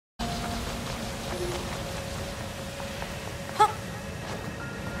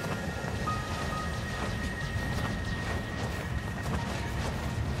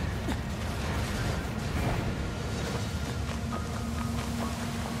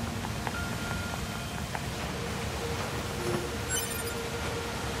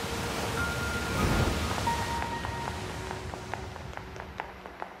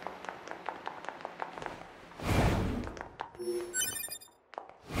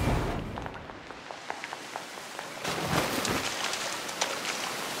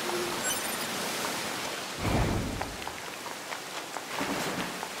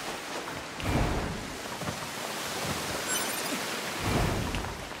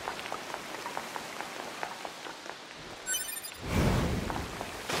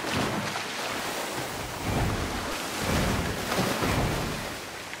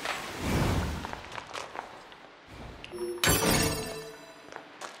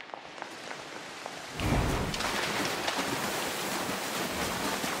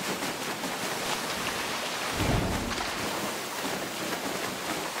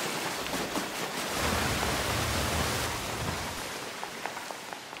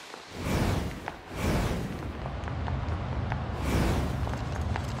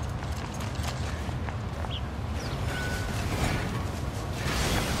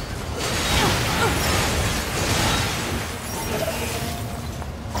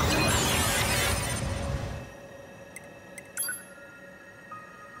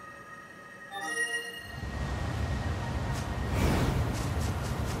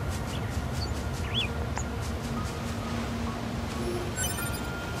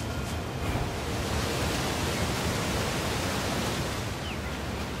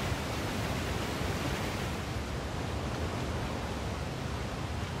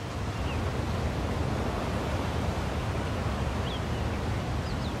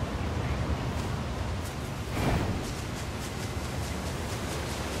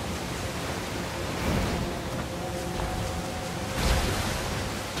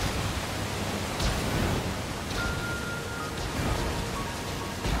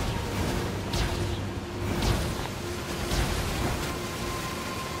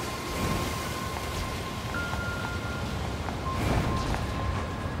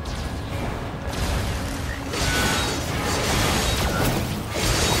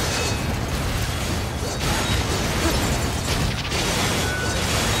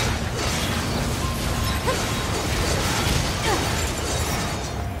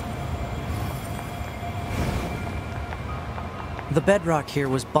The bedrock here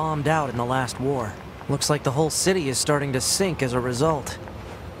was bombed out in the last war. Looks like the whole city is starting to sink as a result.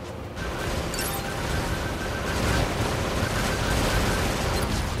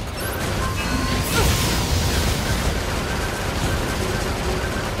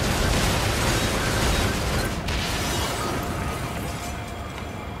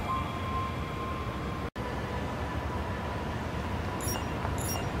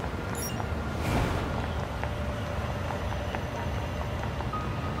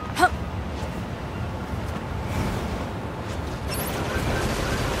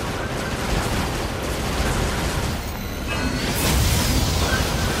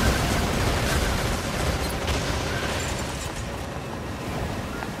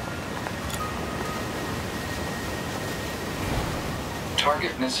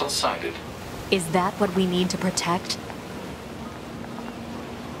 Target missile sighted. Is that what we need to protect?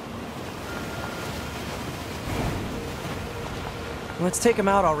 Let's take him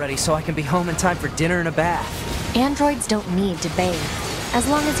out already so I can be home in time for dinner and a bath. Androids don't need to bathe. As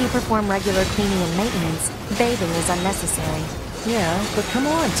long as you perform regular cleaning and maintenance, bathing is unnecessary. Yeah, but come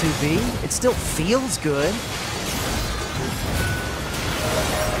on, 2B. It still feels good.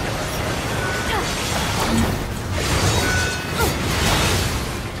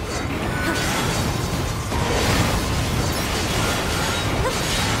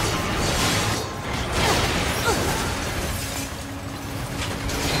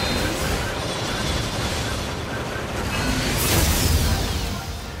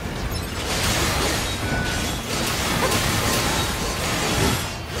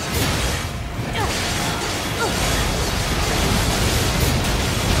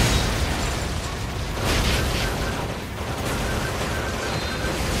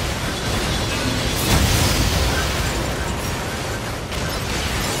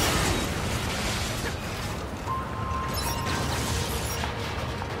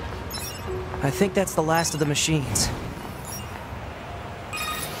 I think that's the last of the machines.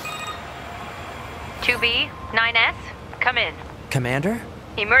 2B, 9S, come in. Commander?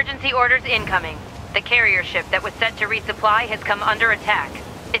 Emergency orders incoming. The carrier ship that was set to resupply has come under attack.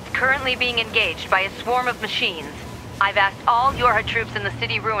 It's currently being engaged by a swarm of machines. I've asked all Yorha troops in the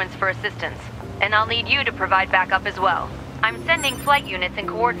city ruins for assistance, and I'll need you to provide backup as well. I'm sending flight units and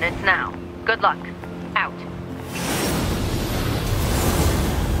coordinates now. Good luck. Out.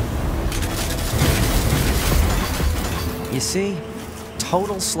 You see?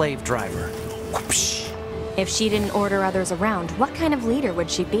 Total slave driver. Whoopsh. If she didn't order others around, what kind of leader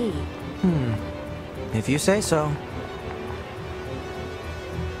would she be? If you say so.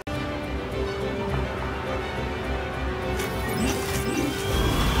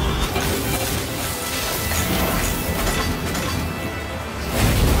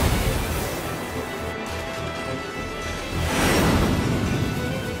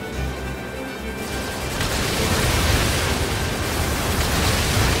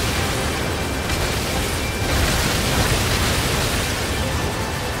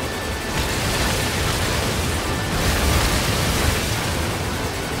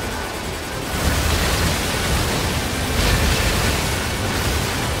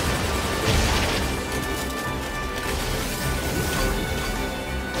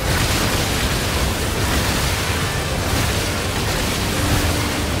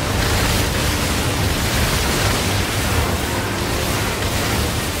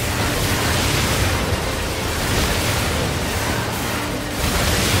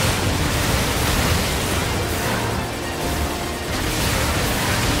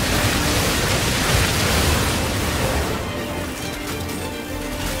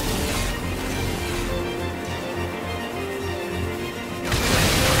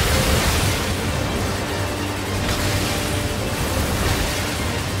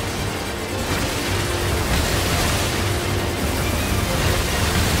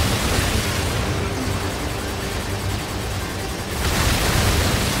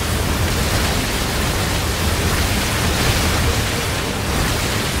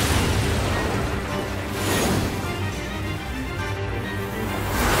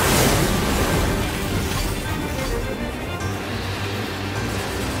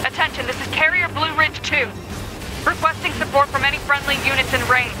 Attention, this is Carrier Blue Ridge 2. Requesting support from any friendly units in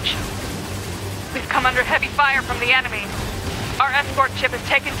range. We've come under heavy fire from the enemy. Our escort ship has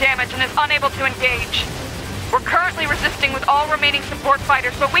taken damage and is unable to engage. We're currently resisting with all remaining support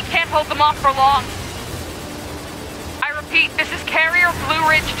fighters, but we can't hold them off for long. I repeat, this is Carrier Blue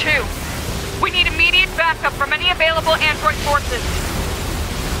Ridge 2. We need immediate backup from any available android forces.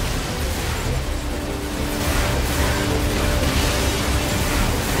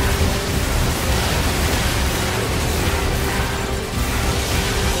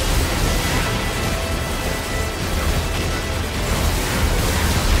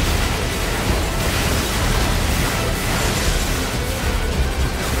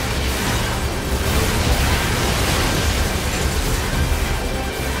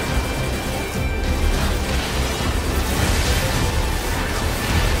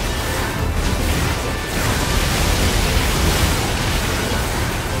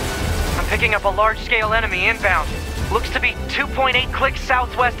 Picking up a large-scale enemy inbound. Looks to be 2.8 clicks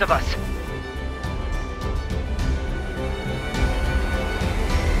southwest of us.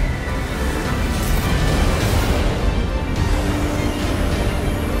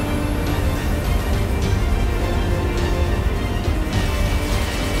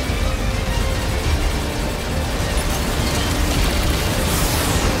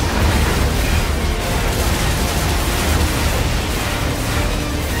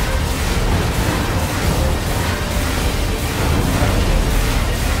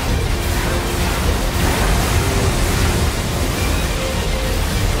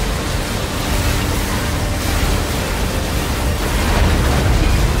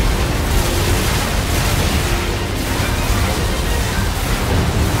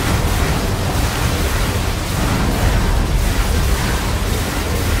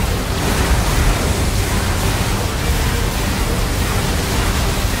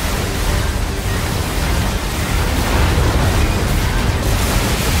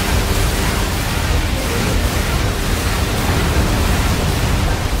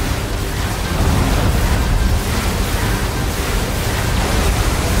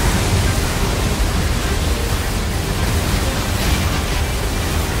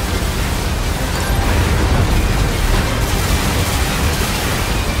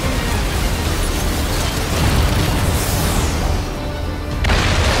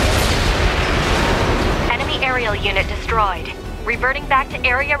 Unit destroyed. Reverting back to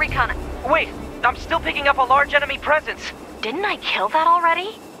area recon. Wait, I'm still picking up a large enemy presence. Didn't I kill that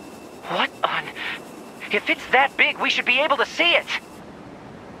already? What on... If it's that big, we should be able to see it.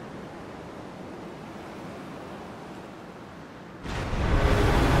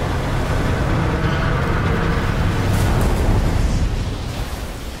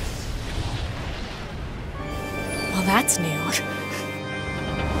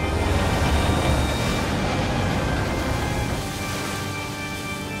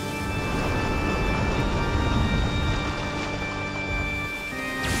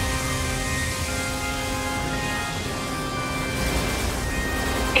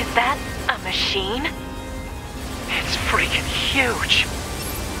 machine? It's freaking huge.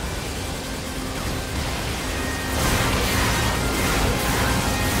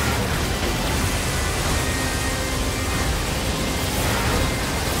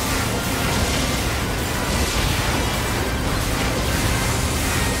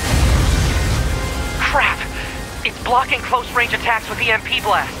 Crap! It's blocking close-range attacks with EMP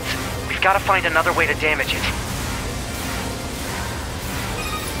blasts. We've got to find another way to damage it.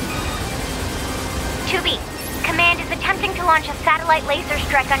 2B, Command is attempting to launch a satellite laser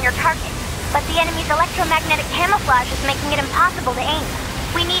strike on your target, but the enemy's electromagnetic camouflage is making it impossible to aim.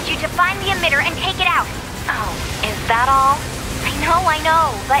 We need you to find the emitter and take it out. Oh, is that all? I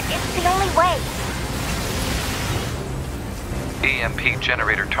know, but it's the only way. EMP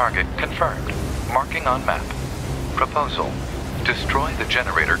generator target confirmed. Marking on map. Proposal: destroy the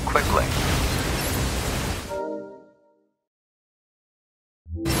generator quickly.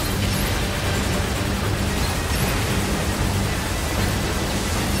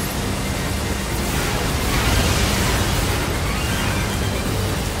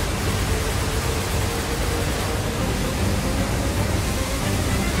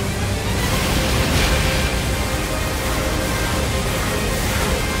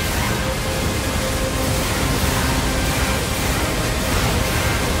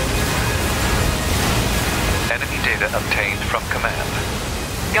 Obtained from Command.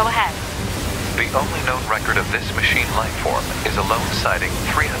 Go ahead. The only known record of this machine life form is a lone sighting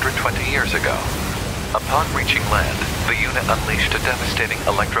 320 years ago. Upon reaching land, the unit unleashed a devastating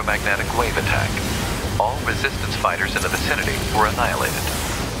electromagnetic wave attack. All resistance fighters in the vicinity were annihilated.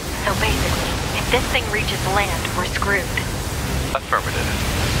 So basically, if this thing reaches land, we're screwed. Affirmative.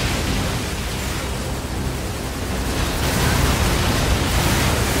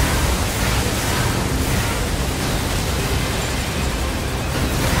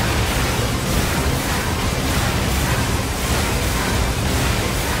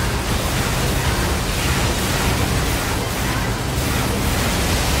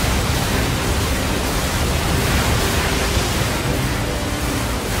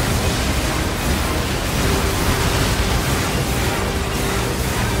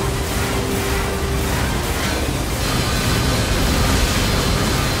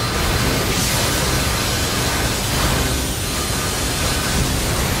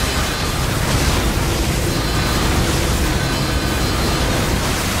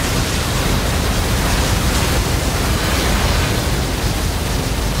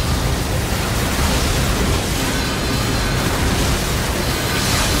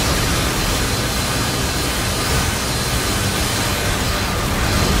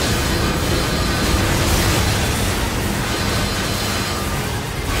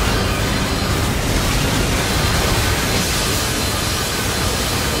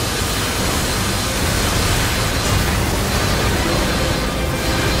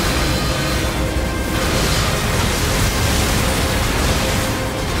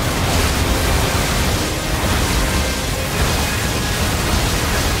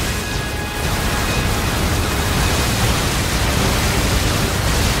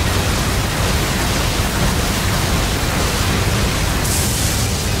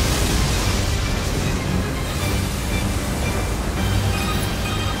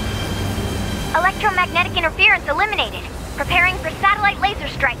 Electromagnetic interference eliminated. Preparing for satellite laser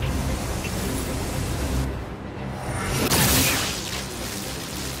strike.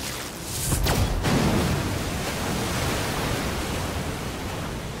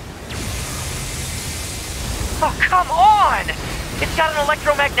 Oh, come on! It's got an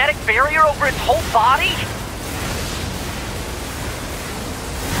electromagnetic barrier over its whole body?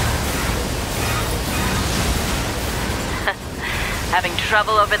 Having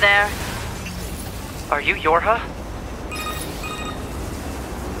trouble over there? Are you Yorha?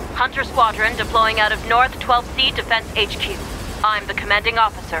 Hunter Squadron deploying out of North 12C Defense HQ. I'm the commanding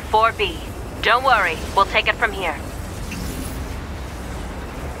officer, 4B. Don't worry, we'll take it from here.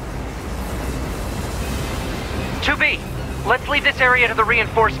 2B, let's leave this area to the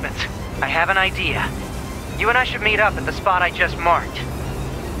reinforcements. I have an idea. You and I should meet up at the spot I just marked.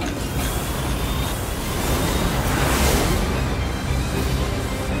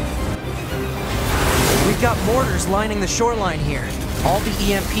 We've got mortars lining the shoreline here. All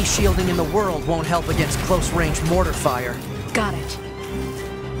the EMP shielding in the world won't help against close-range mortar fire. Got it.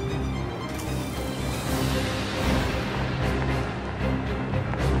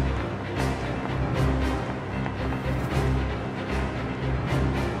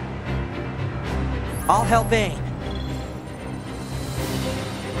 I'll help aim.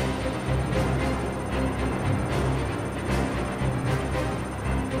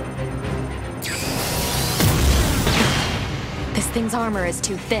 thing's armor is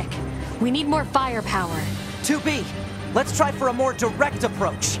too thick. We need more firepower. 2B, let's try for a more direct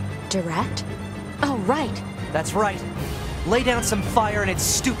approach. Direct? Oh, right. That's right. Lay down some fire in its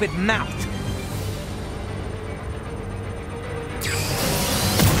stupid mouth.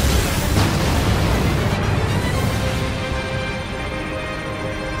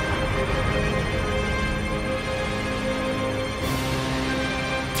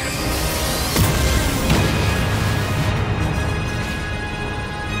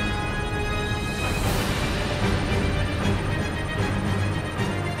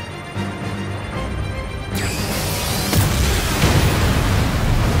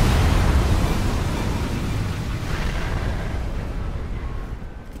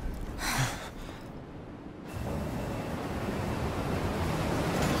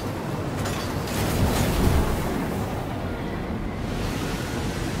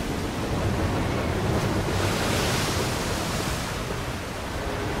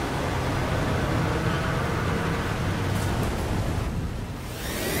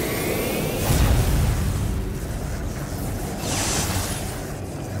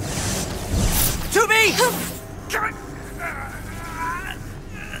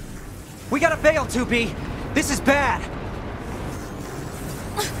 We gotta bail, 2B! This is bad!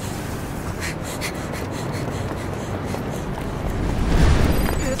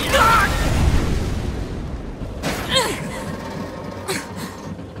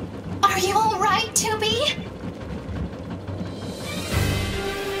 Are you alright, 2B?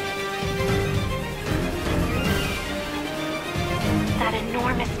 That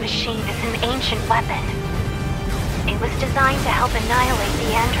enormous machine is an ancient weapon. It was designed to help annihilate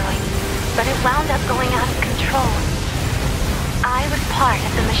the androids, but it wound up going out of control. I was part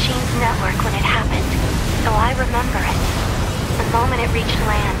of the machine's network when it happened, so I remember it. The moment it reached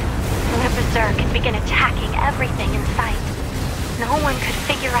land, it went berserk and began attacking everything in sight. No one could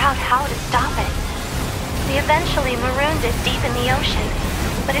figure out how to stop it. We eventually marooned it deep in the ocean,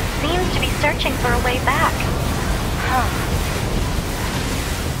 but it seems to be searching for a way back. Huh.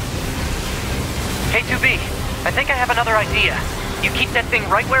 Hey, 2B, I think I have another idea. You keep that thing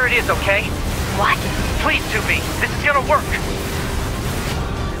right where it is, okay? What? Please, 2B, this is gonna work.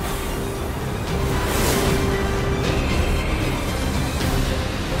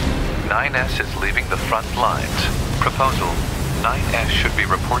 "9S is leaving the front lines. Proposal: 9S should be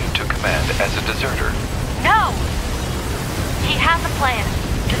reported to command as a deserter." No! He has a plan.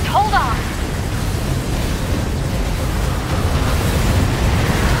 Just hold on.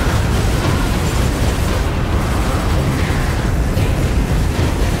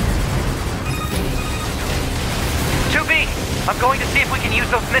 I'm going to see if we can use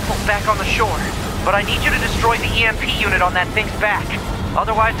those missiles back on the shore. But I need you to destroy the EMP unit on that thing's back.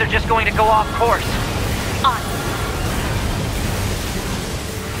 Otherwise, they're just going to go off course. On.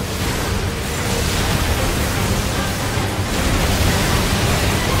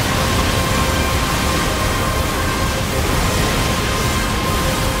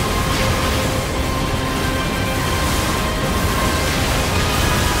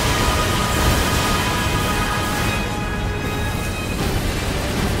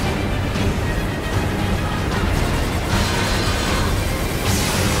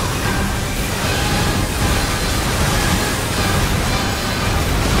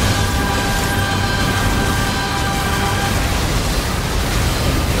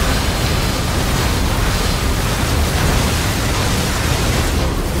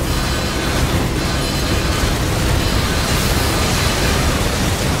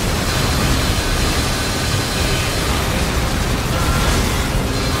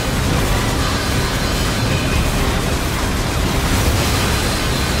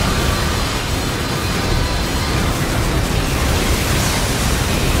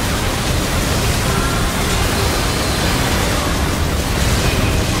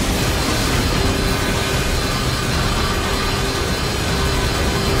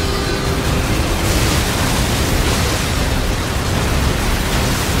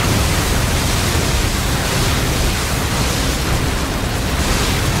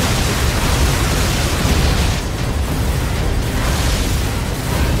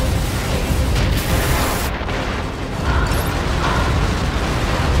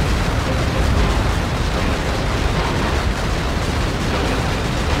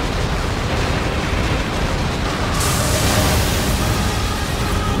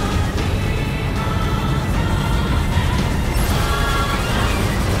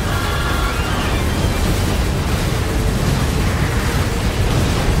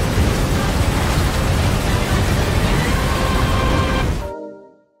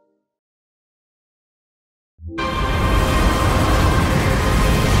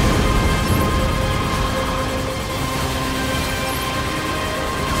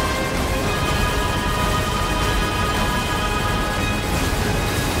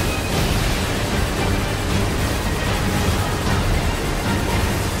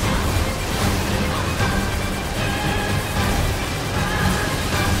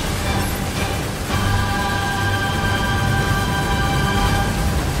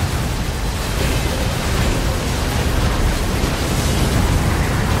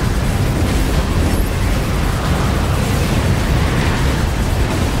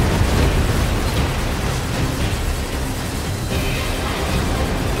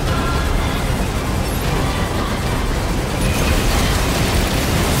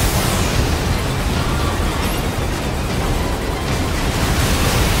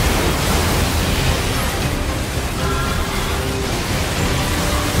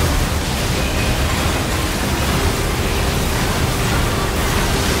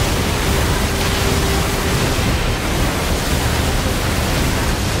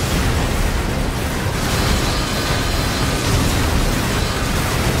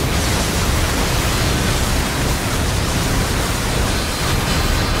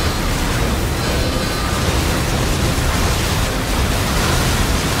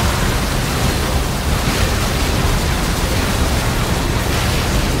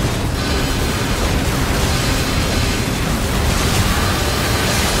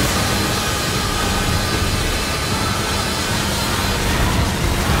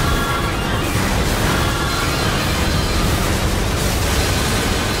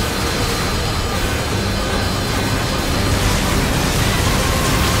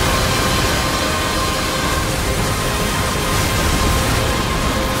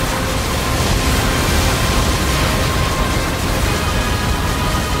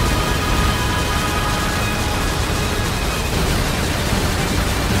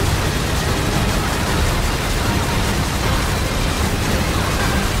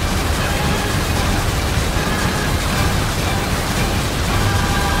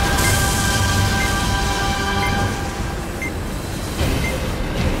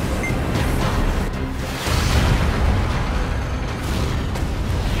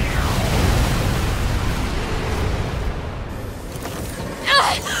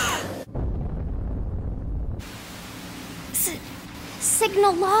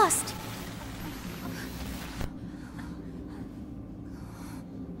 signal lost.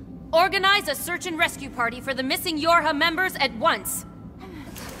 Organize a search and rescue party for the missing Yorha members at once.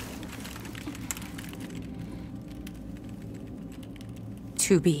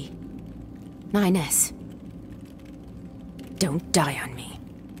 2B. 9S. Don't die on me.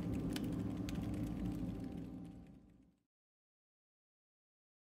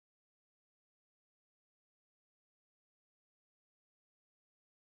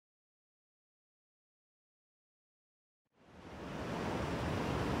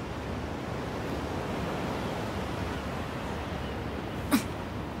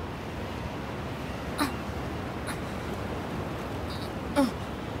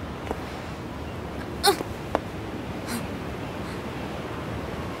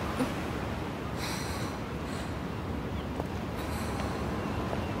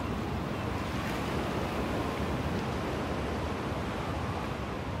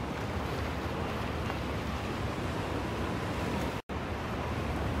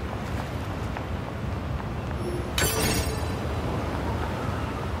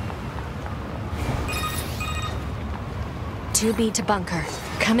 B to bunker.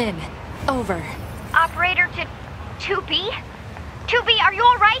 Come in. Over. Operator to 2B? 2B, are you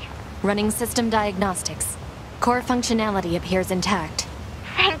alright? Running system diagnostics. Core functionality appears intact.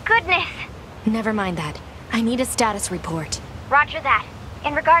 Thank goodness. Never mind that. I need a status report. Roger that.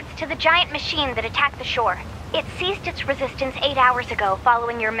 In regards to the giant machine that attacked the shore, it ceased its resistance 8 hours ago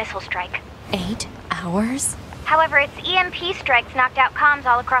following your missile strike. 8 hours? However, its EMP strikes knocked out comms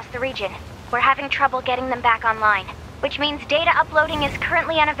all across the region. We're having trouble getting them back online, which means data uploading is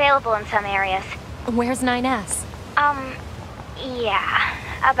currently unavailable in some areas. Where's 9S? Yeah,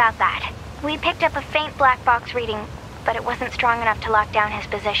 about that. We picked up a faint black box reading, but it wasn't strong enough to lock down his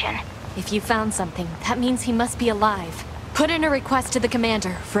position. If you found something, that means he must be alive. Put in a request to the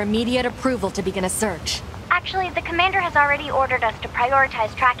commander for immediate approval to begin a search. Actually, the commander has already ordered us to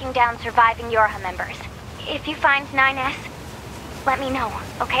prioritize tracking down surviving Yorha members. If you find 9S, let me know,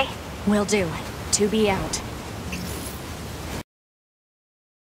 okay? Will do. 2B out.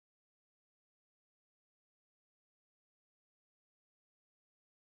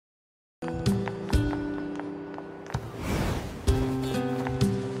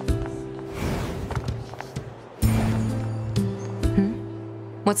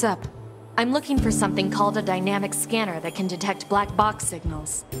 What's up? I'm looking for something called a dynamic scanner that can detect black box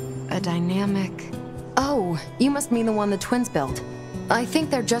signals. A dynamic... Oh, you must mean the one the twins built. I think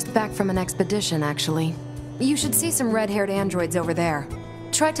they're just back from an expedition, actually. You should see some red-haired androids over there.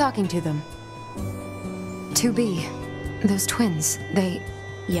 Try talking to them. 2B, those twins, they...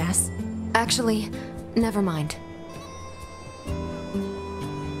 Yes? Actually, never mind.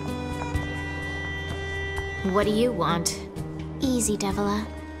 What do you want? Easy, Devila.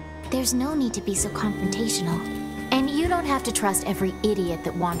 There's no need to be so confrontational. And you don't have to trust every idiot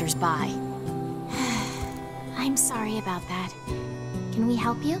that wanders by. I'm sorry about that. Can we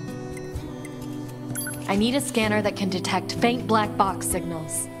help you? I need a scanner that can detect faint black box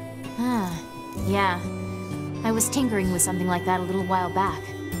signals. Yeah. I was tinkering with something like that a little while back.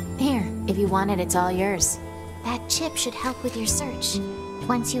 Here, if you want it, it's all yours. That chip should help with your search.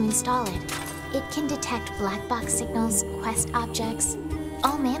 Once you install it, it can detect black box signals, quest objects,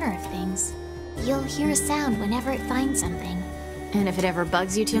 all manner of things. You'll hear a sound whenever it finds something. And if it ever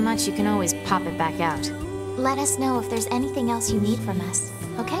bugs you too much, you can always pop it back out. Let us know if there's anything else you need from us,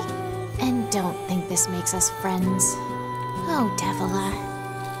 okay? And don't think this makes us friends. Oh, Devila.